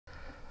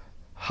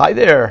Hi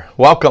there.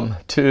 Welcome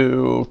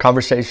to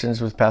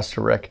Conversations with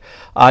Pastor Rick.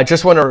 I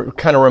just want to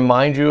kind of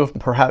remind you, if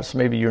perhaps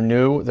maybe you're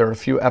new, there are a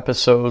few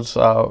episodes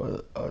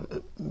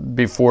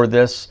before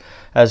this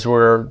as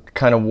we're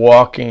kind of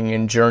walking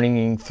and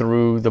journeying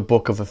through the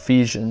Book of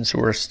Ephesians.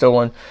 We're still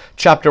in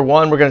chapter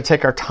 1. We're going to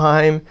take our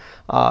time,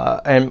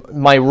 and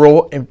my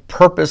role and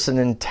purpose and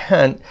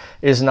intent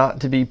is not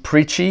to be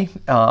preachy,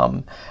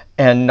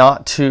 and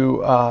not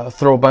to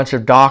throw a bunch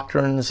of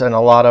doctrines and a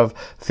lot of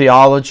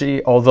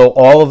theology. Although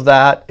all of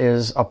that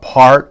is a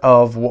part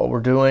of what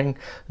we're doing,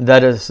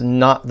 that is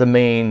not the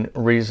main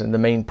reason. The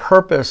main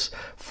purpose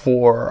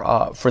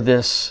for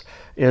this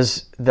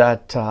is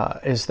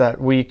that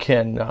we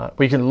can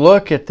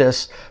look at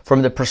this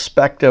from the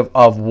perspective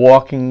of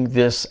walking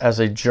this as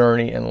a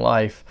journey in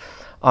life.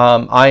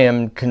 I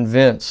am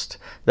convinced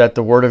that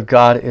the Word of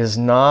God is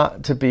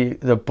not to be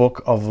the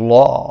book of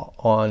law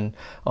on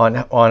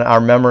our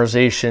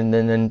memorization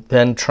and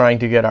then trying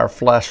to get our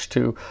flesh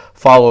to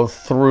follow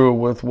through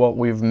with what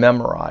we've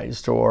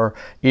memorized or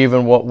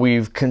even what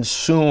we've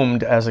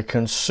consumed as a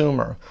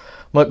consumer.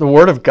 But the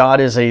Word of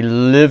God is a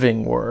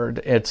living Word.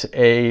 It's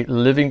a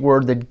living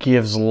Word that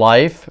gives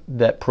life,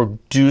 that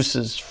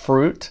produces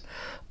fruit,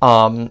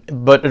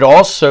 but it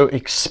also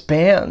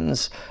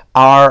expands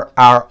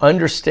our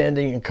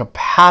understanding and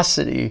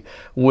capacity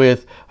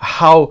with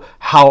how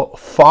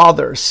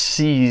Father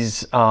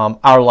sees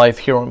our life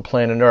here on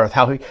planet Earth,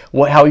 how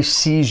he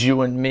sees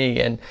you and me,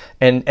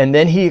 and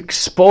then he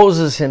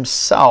exposes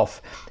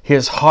himself,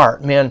 his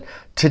heart. Man,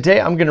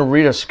 today I'm going to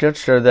read a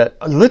scripture that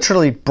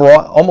literally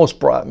almost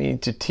brought me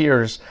to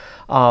tears.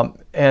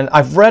 And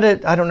I've read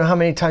it, I don't know how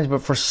many times,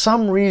 but for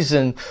some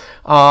reason,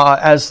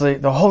 as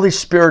the Holy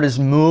Spirit is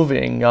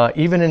moving,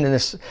 even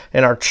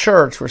in our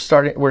church,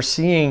 we're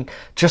seeing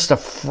just a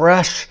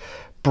fresh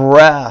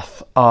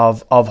breath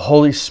of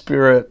Holy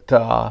Spirit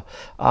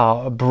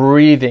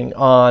breathing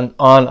on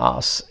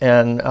us,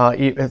 and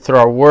through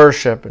our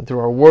worship and through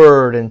our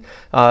word, and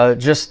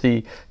just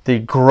the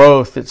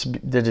growth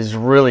that is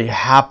really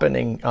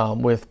happening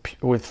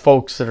with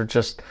folks that are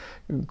just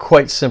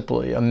quite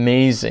simply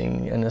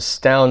amazing and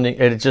astounding.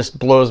 It just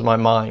blows my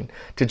mind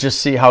to just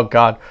see how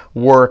God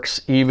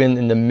works even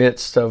in the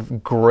midst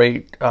of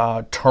great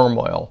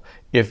turmoil,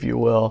 if you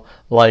will,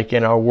 like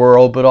in our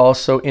world, but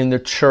also in the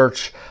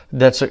church.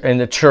 That's in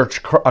the church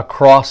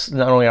across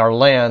not only our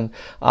land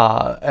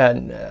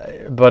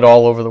but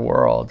all over the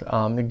world.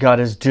 God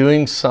is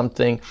doing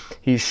something.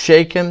 He's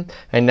shaken,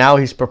 and now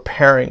He's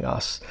preparing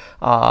us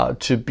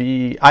to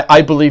be,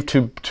 I believe,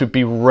 to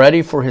be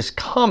ready for His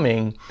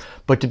coming,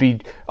 but to be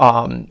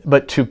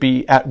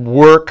at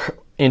work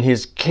in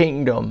His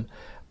kingdom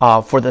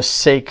for the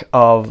sake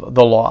of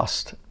the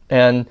lost.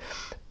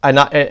 I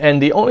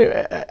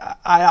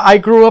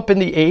grew up in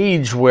the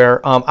age where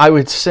I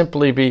would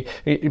simply be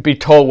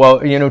told, well,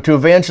 to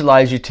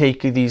evangelize, you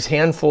take these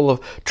handful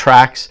of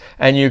tracts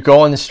and you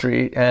go on the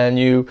street and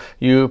you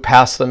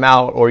pass them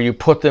out, or you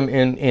put them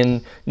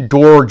in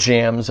door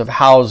jambs of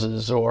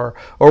houses, or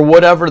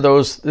whatever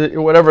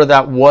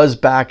that was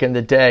back in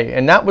the day,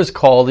 and that was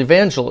called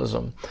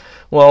evangelism.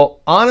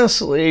 Well,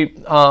 honestly,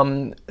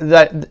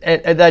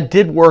 that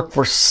did work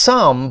for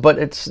some, but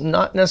it's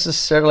not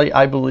necessarily,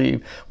 I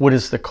believe, what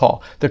is the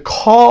call. The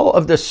call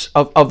of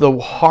the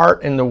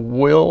heart and the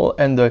will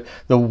and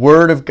the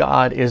Word of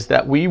God is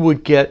that we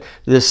would get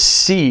the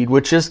seed,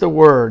 which is the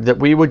Word, that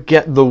we would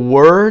get the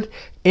Word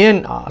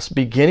in us,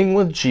 beginning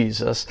with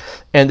Jesus,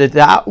 and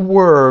that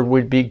Word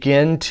would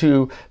begin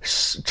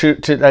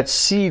that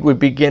seed would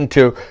begin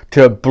to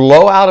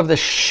blow out of the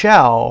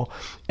shell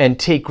and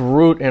take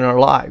root in our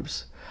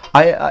lives.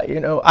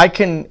 I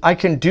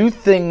can do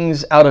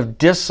things out of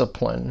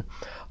discipline,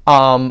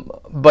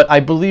 but I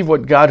believe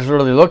what God is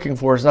really looking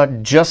for is not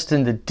just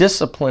in the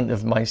discipline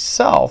of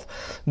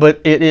myself,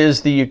 but it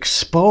is the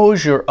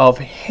exposure of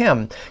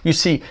Him. You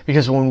see,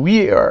 because when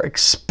we are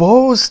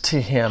exposed to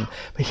Him,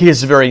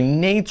 His very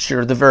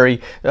nature, the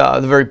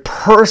very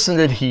person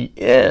that He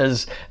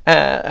is,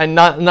 and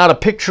not a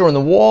picture on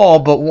the wall,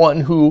 but one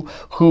who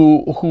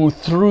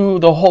through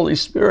the Holy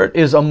Spirit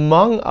is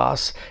among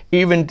us,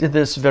 even to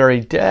this very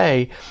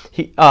day.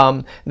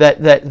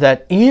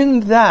 That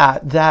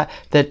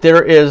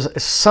there is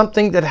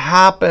something that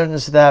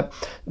happens that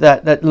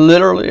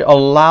literally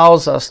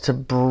allows us to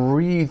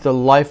breathe the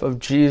life of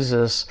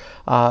Jesus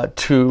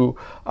to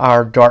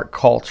our dark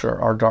culture,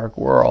 our dark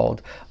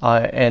world,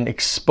 and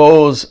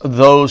expose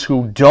those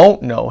who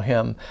don't know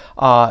Him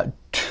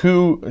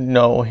to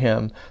know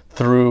Him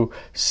through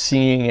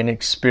seeing and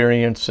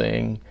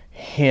experiencing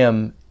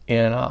Him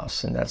in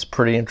us. And that's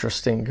pretty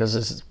interesting, because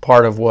this is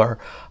part of where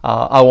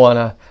I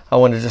want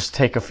to just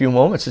take a few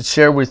moments and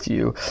share with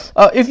you.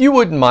 If you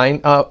wouldn't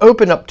mind,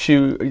 open up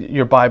to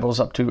your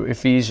Bibles up to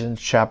Ephesians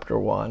chapter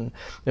 1.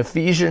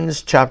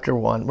 Ephesians chapter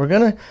 1. We're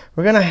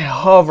gonna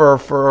hover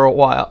for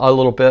a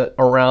little bit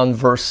around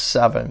verse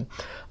 7.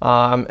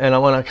 And I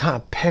want to kind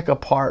of pick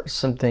apart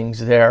some things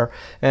there.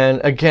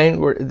 And again,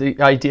 the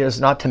idea is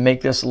not to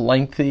make this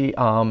lengthy,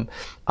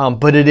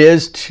 but it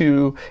is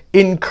to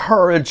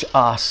encourage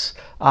us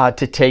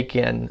to take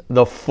in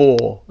the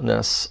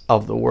fullness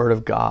of the Word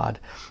of God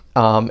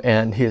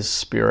and His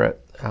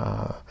Spirit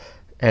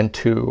and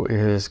to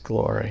His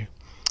glory.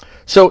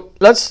 So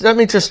let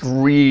me just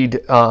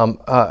read.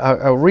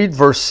 I'll read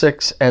verse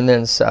 6 and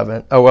then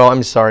 7. Oh well,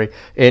 I'm sorry.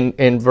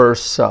 In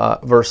verse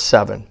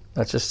 7.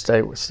 Let's just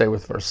stay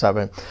with verse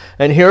 7.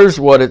 And here's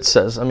what it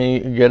says. Let me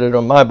get it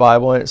on my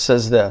Bible, and it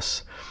says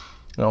this.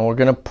 Now we're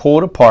going to pull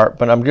it apart,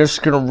 but I'm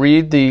just going to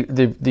read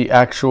the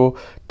actual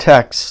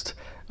text,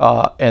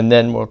 and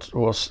then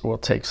we'll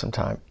take some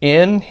time.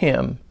 In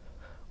Him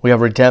we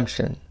have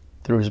redemption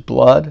through His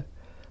blood,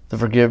 the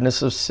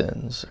forgiveness of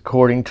sins,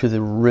 according to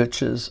the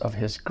riches of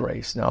His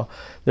grace. Now,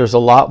 there's a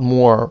lot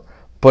more,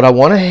 but I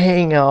want to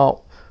hang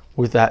out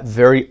with that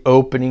very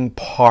opening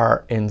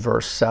part in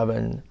verse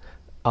 7,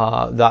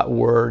 that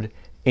word,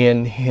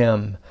 in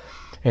Him.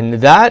 And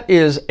that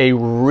is a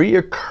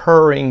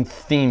reoccurring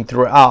theme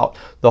throughout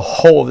the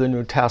whole of the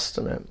New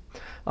Testament.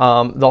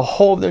 The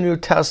whole of the New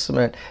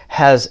Testament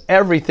has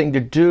everything to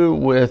do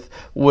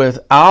with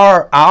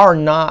our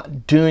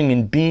not doing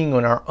and being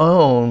on our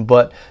own,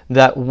 but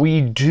that we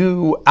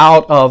do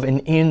out of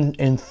and in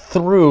and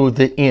through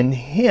the in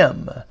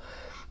Him.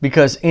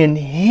 Because in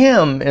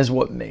Him is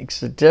what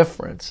makes the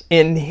difference.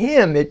 In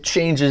Him, it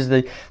changes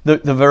the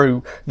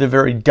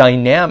very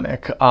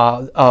dynamic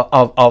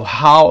of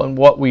how and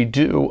what we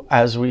do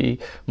as we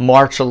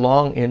march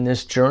along in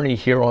this journey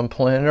here on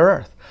planet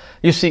Earth.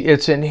 You see,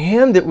 it's in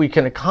Him that we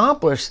can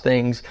accomplish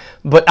things,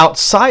 but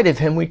outside of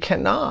Him we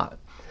cannot.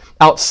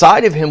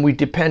 Outside of Him we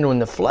depend on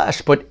the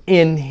flesh, but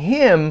in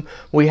Him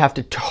we have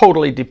to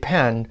totally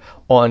depend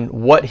on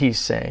what He's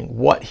saying,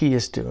 what He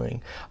is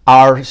doing,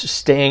 our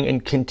staying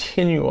and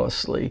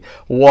continuously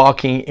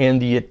walking in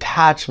the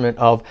attachment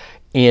of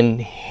in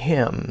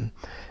Him.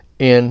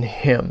 In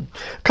Him.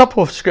 A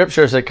couple of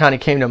scriptures that kind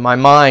of came to my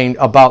mind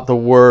about the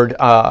word,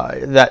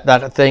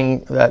 that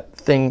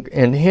thing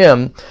in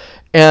Him.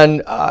 And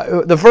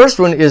the first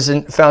one is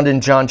found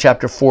in John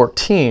chapter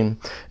 14.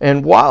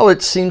 And while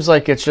it seems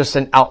like it's just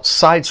an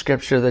outside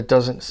scripture that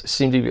doesn't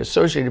seem to be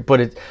associated, but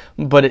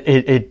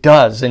it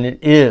does, and it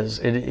is.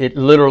 It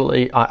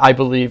literally, I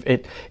believe,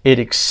 it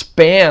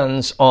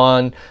expands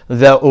on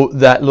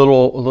that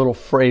little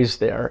phrase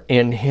there,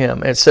 in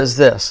Him. It says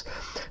this.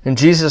 And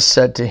Jesus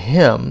said to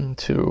him,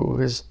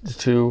 to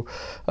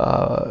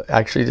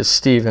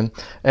Stephen,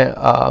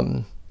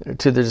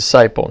 to the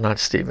disciple, not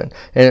Stephen.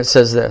 And it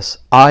says this,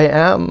 I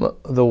am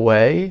the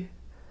way,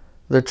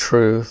 the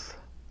truth,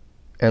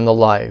 and the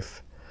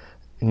life.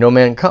 No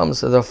man comes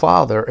to the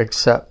Father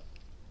except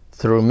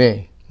through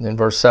me. And in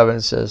verse 7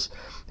 it says,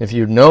 if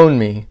you'd known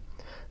me,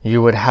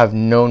 you would have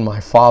known my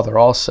Father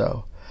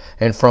also.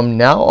 And from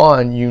now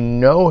on you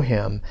know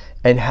Him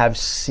and have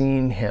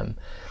seen Him.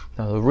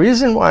 Now, the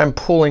reason why I'm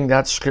pulling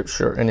that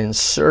scripture and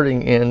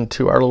inserting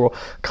into our little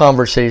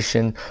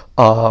conversation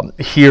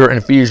here in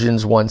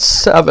Ephesians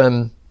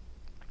 1:7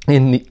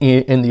 in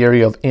the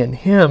area of in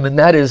Him, and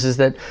that is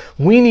that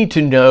we need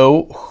to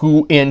know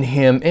who in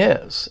Him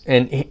is.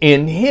 And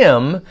in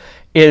Him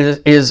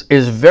is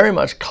very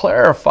much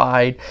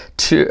clarified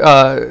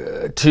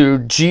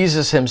to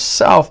Jesus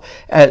Himself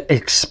at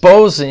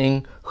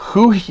exposing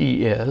who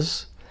He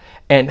is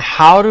and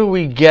how do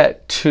we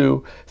get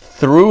to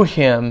through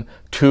Him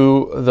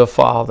to the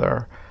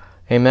Father.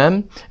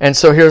 Amen? And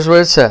so here's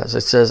what it says.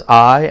 It says,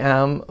 I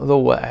am the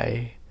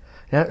way.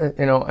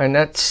 And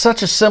that's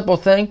such a simple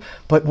thing,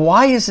 but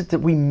why is it that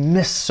we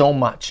miss so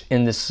much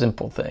in the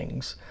simple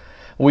things?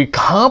 We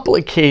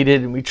complicate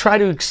it and we try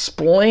to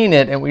explain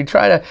it and we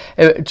try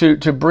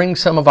to bring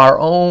some of our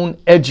own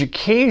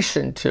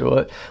education to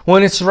it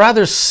when it's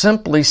rather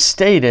simply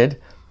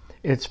stated.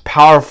 It's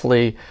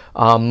powerfully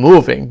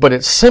moving, but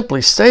it's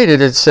simply stated.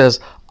 It says,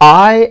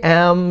 I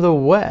am the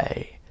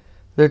way,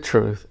 the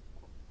truth,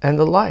 and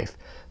the life.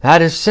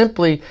 That is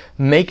simply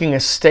making a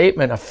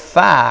statement, a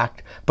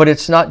fact, but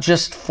it's not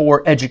just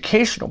for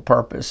educational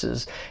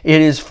purposes.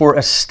 It is for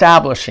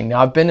establishing.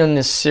 Now, I've been in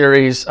this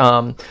series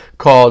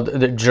called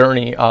The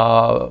Journey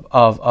of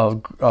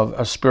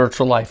a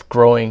Spiritual Life,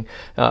 growing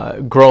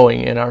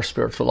in our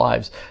spiritual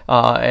lives.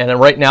 And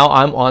right now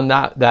I'm on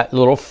that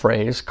little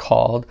phrase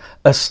called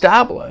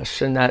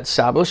establish, and that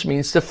establish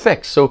means to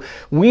fix. So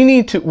we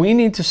need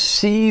to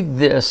see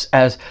this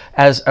as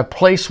a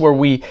place where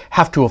we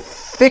have to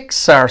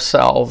fix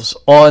ourselves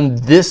on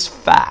this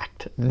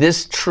fact,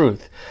 this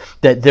truth,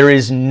 that there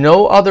is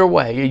no other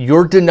way.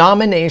 Your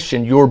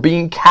denomination, your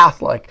being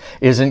Catholic,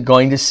 isn't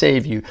going to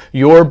save you.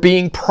 Your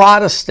being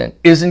Protestant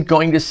isn't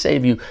going to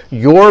save you.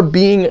 Your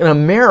being an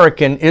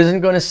American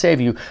isn't going to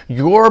save you.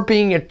 Your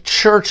being a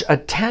church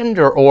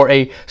attender or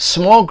a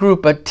small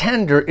group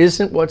attender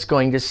isn't what's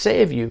going to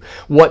save you.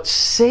 What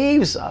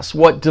saves us,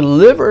 what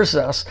delivers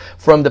us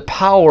from the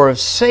power of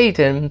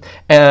Satan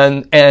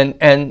and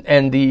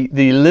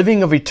the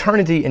living of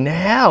eternity in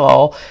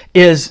hell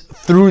is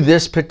through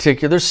this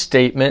particular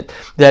statement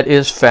that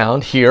is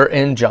found here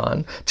in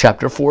John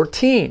chapter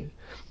 14,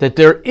 that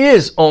there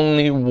is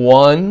only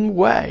one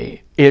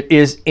way. It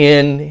is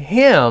in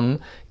Him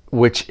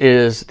which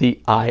is the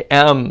I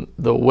am,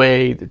 the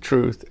way, the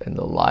truth, and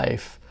the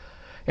life.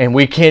 And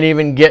we can't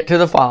even get to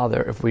the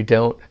Father if we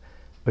don't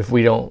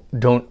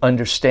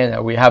understand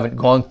that. We haven't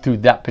gone through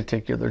that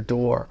particular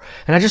door.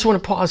 And I just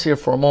want to pause here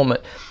for a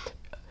moment.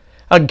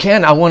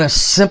 Again, I want to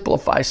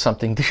simplify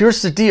something.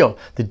 Here's the deal.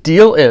 The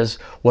deal is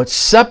what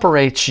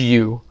separates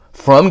you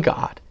from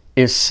God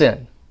is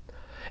sin.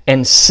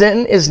 And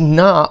sin is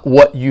not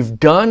what you've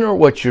done or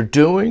what you're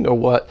doing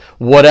or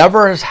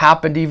whatever has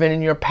happened even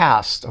in your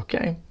past,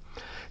 okay?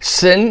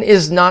 Sin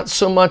is not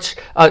so much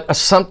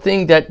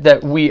something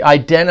that we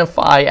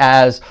identify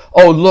as,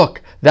 oh,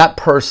 look, that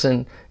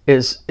person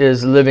is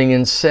living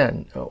in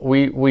sin.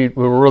 We're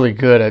really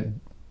good at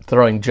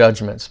throwing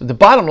judgments. But the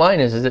bottom line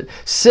is that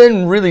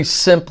sin really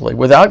simply,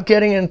 without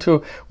getting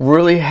into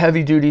really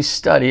heavy-duty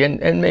study,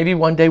 and maybe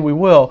one day we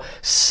will,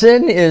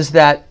 sin is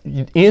that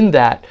in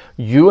that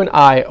you and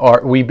I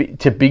are,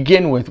 to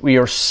begin with, we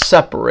are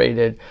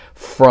separated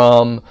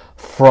from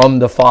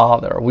the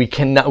Father. We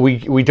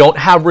don't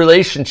have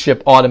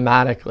relationship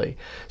automatically.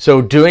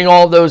 So doing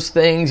all those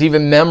things,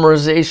 even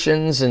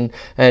memorizations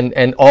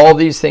and all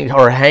these things,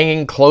 or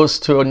hanging close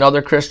to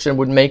another Christian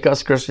would make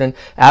us Christian.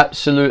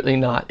 Absolutely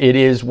not. It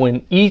is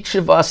when each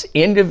of us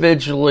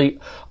individually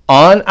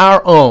on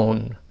our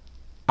own,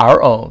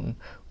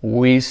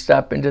 we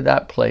step into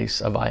that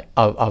place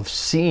of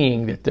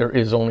seeing that there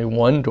is only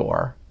one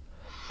door,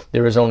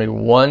 there is only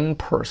one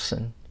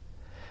person,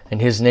 and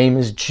his name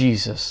is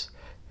Jesus.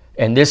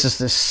 And this is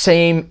the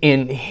same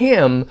in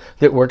him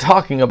that we're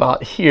talking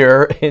about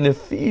here in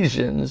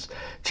Ephesians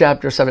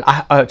chapter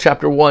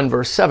 1,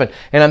 verse 7.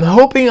 And I'm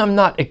hoping I'm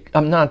not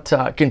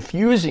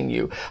confusing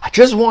you. I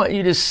just want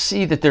you to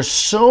see that there's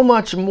so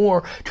much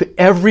more to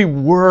every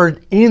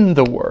word in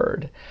the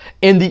word.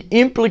 And the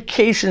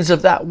implications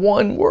of that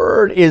one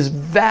word is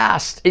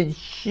vast and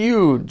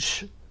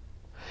huge.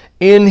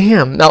 In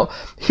him. Now,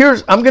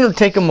 I'm going to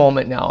take a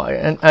moment now,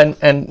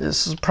 and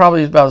this is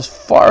probably about as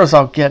far as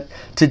I'll get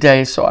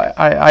today, so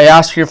I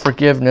ask your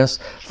forgiveness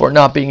for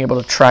not being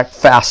able to track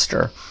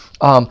faster.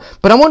 But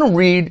I want to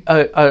read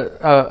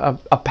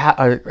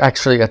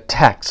actually a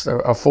text,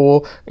 a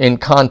full in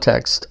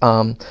context,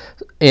 out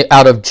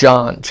of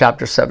John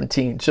chapter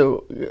 17.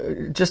 So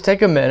just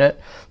take a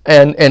minute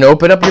and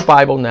open up your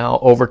Bible now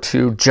over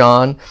to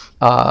John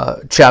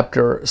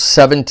chapter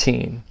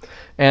 17.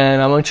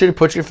 And I want you to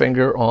put your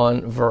finger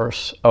on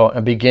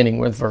beginning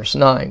with verse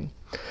 9.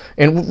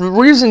 And the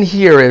reason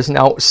here is,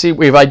 now, see,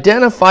 we've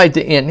identified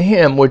the in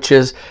him, which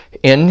is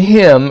in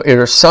him, it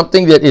is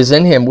something that is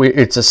in him.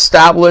 It's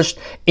established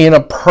in a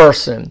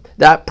person.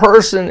 That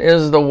person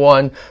is the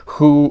one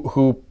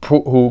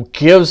who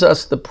gives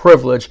us the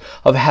privilege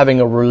of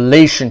having a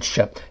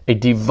relationship, a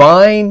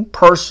divine,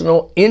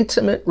 personal,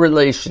 intimate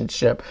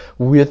relationship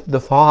with the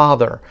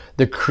Father,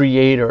 the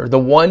Creator, the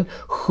one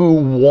who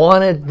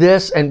wanted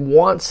this and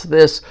wants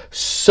this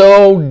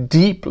so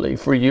deeply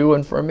for you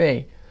and for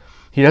me.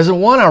 He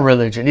doesn't want our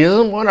religion. He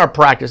doesn't want our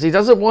practice. He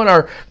doesn't want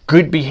our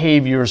good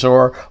behaviors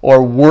or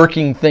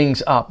working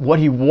things up. What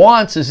he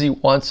wants is he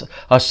wants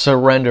a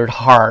surrendered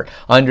heart,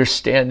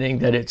 understanding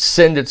that it's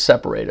sin that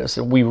separates us,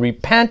 and we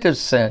repent of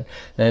sin,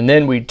 and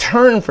then we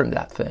turn from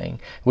that thing.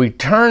 We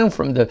turn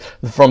from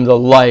the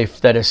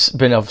life that has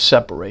been of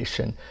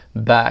separation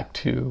back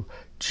to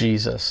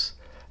Jesus.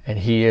 And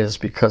he is,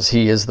 because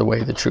he is the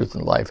way, the truth,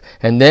 and life.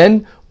 And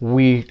then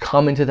we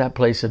come into that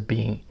place of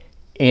being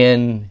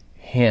in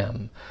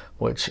him,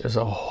 which is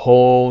a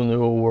whole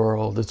new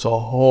world. It's a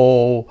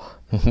whole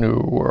new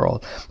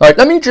world. All right,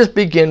 let me just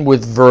begin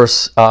with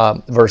verse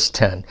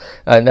 10.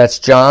 And that's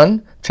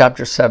John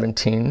chapter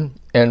 17.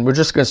 And we're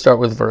just going to start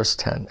with verse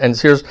 10.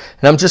 And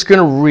I'm just going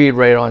to read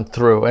right on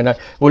through. And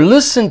we'll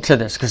listen to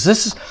this, because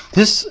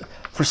this,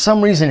 for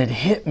some reason, it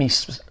hit me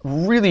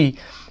really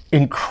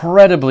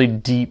incredibly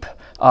deep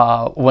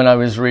when I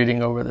was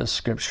reading over this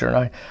scripture.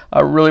 And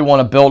I really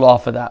want to build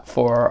off of that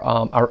for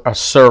our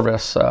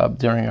service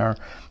during our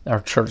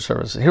church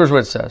service. Here's what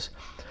it says.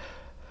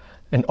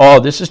 And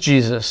this is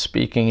Jesus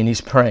speaking, and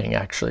he's praying,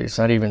 actually. It's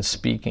not even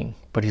speaking,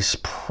 but he's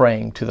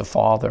praying to the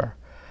Father.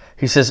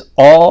 He says,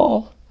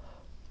 all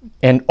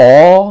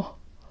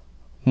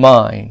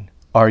mine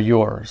are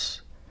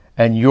yours,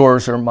 and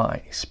yours are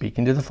mine. He's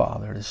speaking to the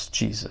Father. This is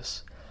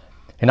Jesus.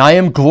 And I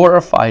am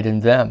glorified in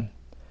them.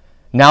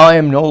 Now I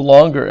am no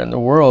longer in the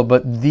world,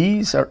 but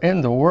these are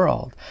in the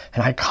world.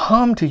 And I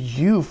come to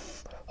you,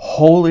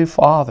 Holy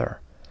Father.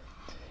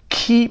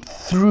 Keep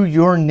through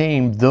your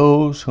name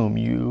those whom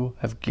you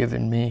have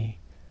given me,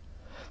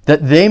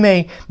 that they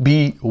may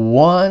be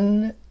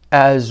one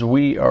as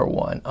we are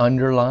one.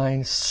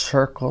 Underline,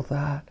 circle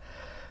that.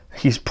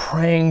 He's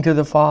praying to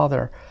the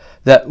Father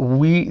that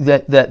we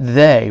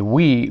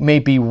may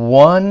be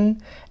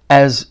one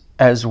as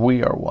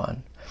we are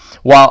one.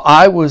 While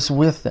I was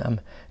with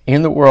them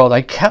in the world,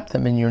 I kept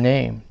them in your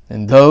name,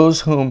 and those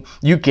whom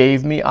you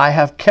gave me I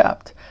have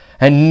kept,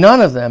 and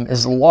none of them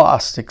is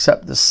lost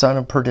except the son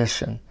of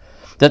perdition,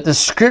 that the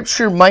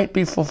scripture might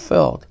be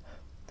fulfilled.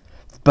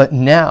 But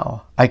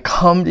now I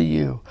come to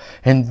you,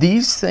 and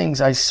these things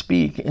I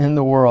speak in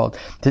the world,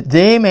 that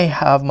they may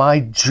have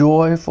my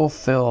joy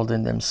fulfilled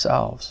in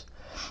themselves.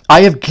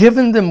 I have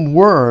given them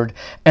word,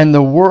 and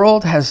the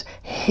world has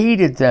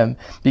hated them,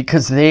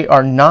 because they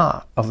are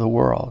not of the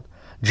world,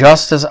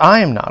 just as I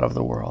am not of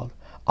the world.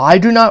 I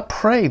do not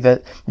pray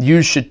that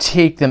you should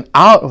take them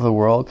out of the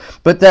world,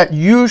 but that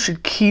you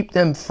should keep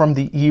them from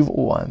the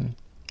evil one.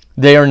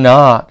 They are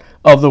not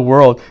of the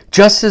world,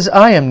 just as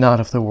I am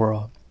not of the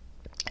world.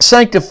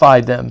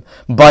 Sanctify them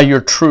by your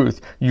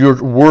truth.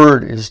 Your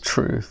word is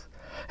truth.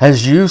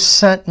 As you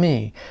sent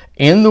me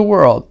in the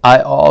world, I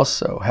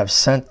also have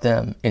sent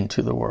them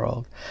into the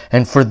world.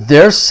 And for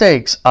their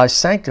sakes I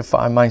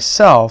sanctify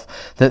myself,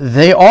 that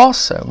they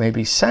also may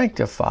be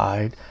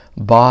sanctified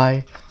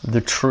by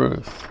the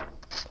truth.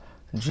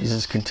 And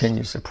Jesus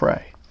continues to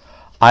pray.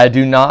 I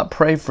do not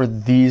pray for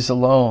these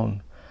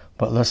alone,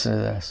 but listen to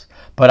this.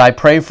 But I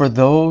pray for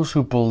those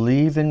who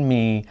believe in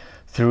me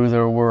through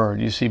their word.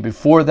 You see,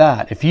 before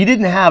that, if he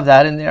didn't have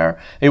that in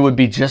there, it would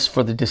be just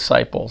for the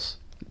disciples,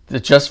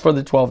 just for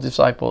the 12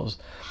 disciples.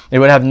 It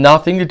would have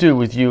nothing to do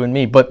with you and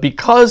me. But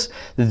because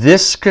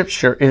this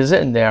scripture is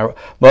in there,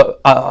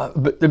 but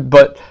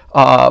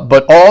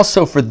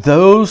also for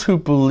those who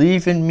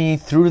believe in me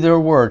through their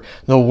word.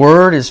 The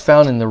word is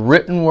found in the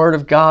written word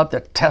of God,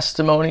 the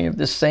testimony of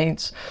the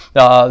saints,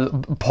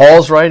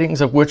 Paul's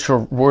writings, of which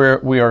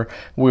we are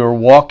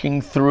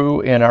walking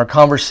through in our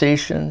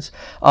conversations.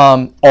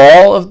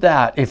 All of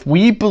that, if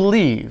we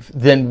believe,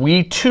 then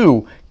we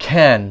too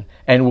can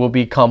and will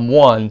become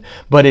one,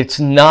 but it's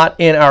not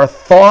in our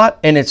thought,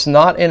 and it's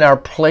not in our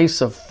place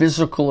of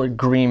physical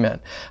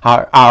agreement.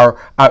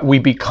 We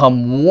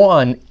become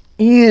one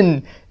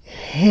in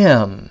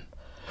him,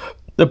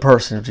 the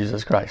person of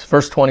Jesus Christ.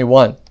 Verse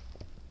 21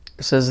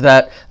 says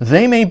that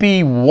they may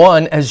be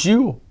one as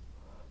you,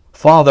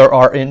 Father,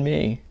 are in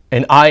me,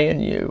 and I in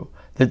you,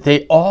 that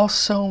they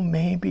also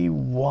may be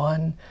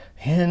one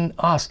in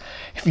us.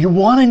 If you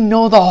want to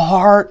know the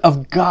heart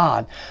of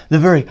God, the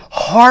very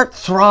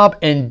heartthrob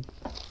and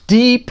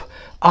deep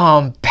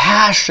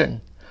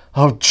passion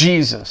of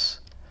Jesus,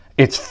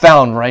 it's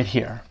found right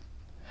here.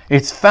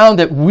 It's found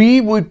that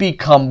we would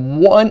become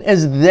one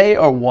as they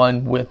are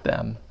one with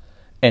them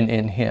and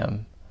in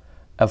him,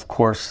 of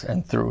course,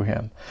 and through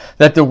him,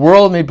 that the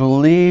world may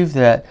believe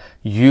that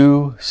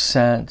you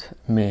sent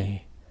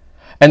me.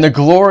 And the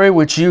glory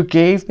which you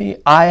gave me,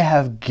 I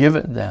have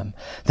given them,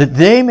 that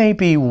they may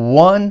be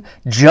one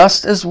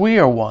just as we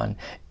are one,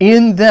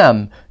 in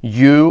them,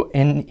 you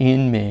and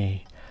in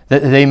me,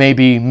 that they may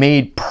be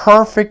made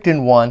perfect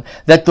in one,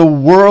 that the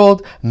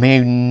world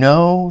may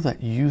know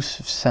that you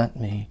have sent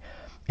me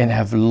and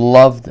have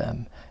loved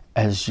them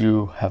as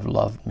you have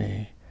loved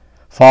me.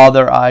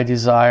 Father, I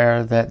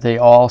desire that they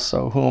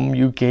also, whom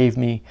you gave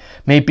me,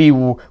 may be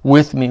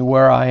with me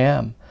where I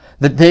am,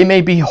 that they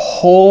may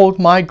behold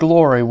my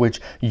glory which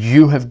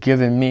you have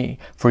given me.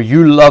 For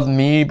you loved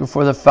me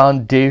before the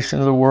foundation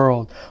of the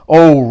world.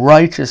 O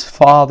righteous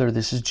Father,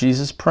 this is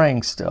Jesus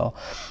praying still.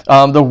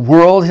 The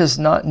world has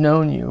not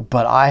known you,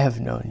 but I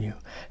have known you.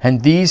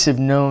 And these have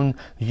known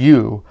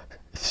you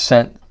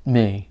sent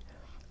me.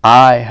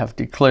 I have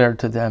declared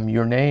to them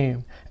your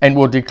name, and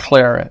will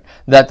declare it,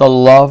 that the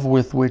love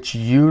with which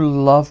you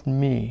loved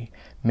me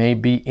may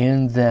be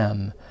in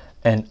them,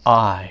 and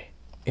I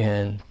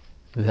in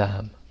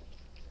them.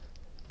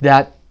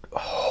 That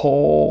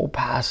whole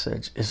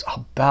passage is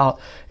about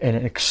an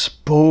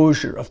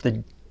exposure of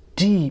the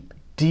deep,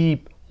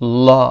 deep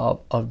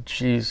love of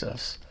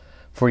Jesus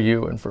for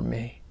you and for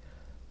me.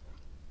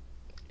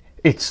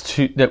 It's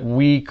that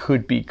we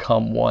could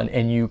become one,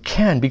 and you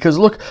can, because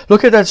look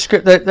at that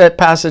script, that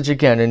passage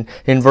again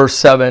in verse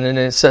 7, and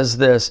it says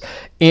this: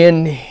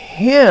 in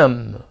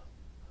him.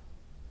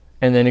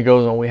 And then it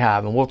goes on, we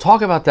have. And we'll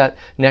talk about that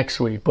next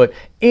week. But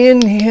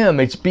in him,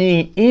 it's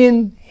being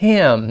in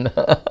him.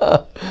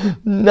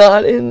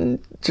 Not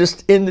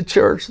just in the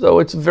church, though.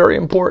 It's very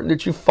important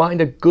that you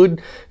find a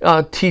good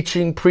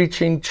teaching,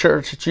 preaching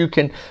church that you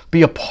can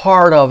be a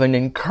part of and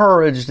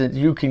encourage, that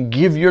you can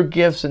give your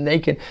gifts and they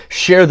can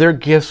share their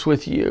gifts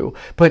with you.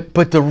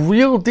 But the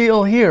real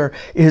deal here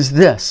is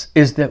this,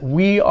 is that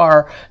we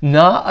are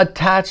not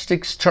attached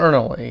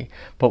externally,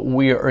 but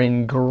we are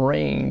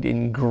engraved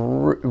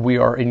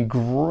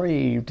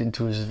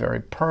into his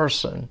very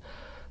person,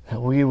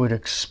 that we would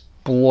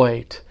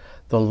exploit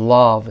the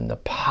love and the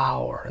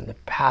power and the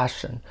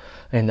passion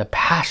and the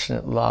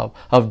passionate love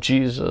of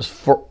Jesus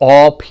for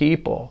all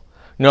people,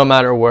 no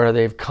matter where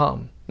they've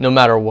come, no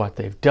matter what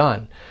they've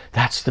done.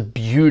 That's the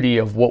beauty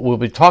of what we'll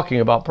be talking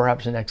about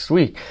perhaps next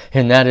week.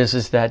 And that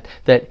is that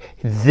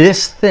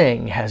this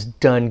thing has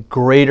done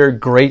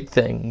great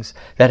things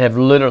that have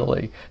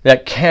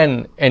that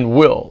can and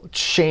will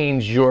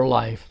change your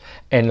life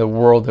and the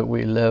world that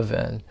we live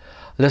in.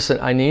 Listen,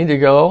 I need to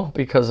go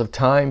because of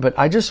time, but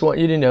I just want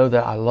you to know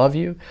that I love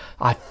you.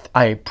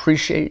 I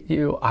appreciate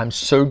you. I'm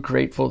so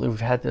grateful that we've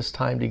had this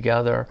time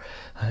together,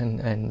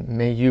 and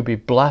may you be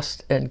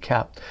blessed and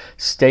kept.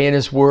 Stay in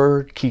his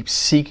word, keep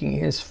seeking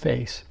his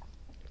face,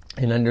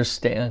 and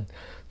understand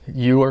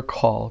You are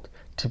called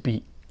to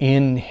be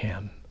in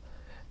him,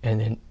 and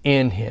then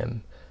in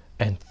him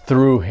and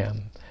through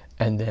him,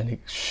 and then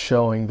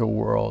showing the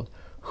world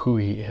who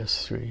he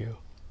is through you.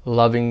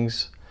 Love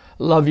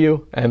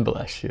you and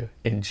bless you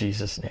in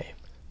Jesus' name.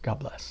 God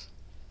bless.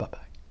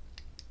 Bye-bye.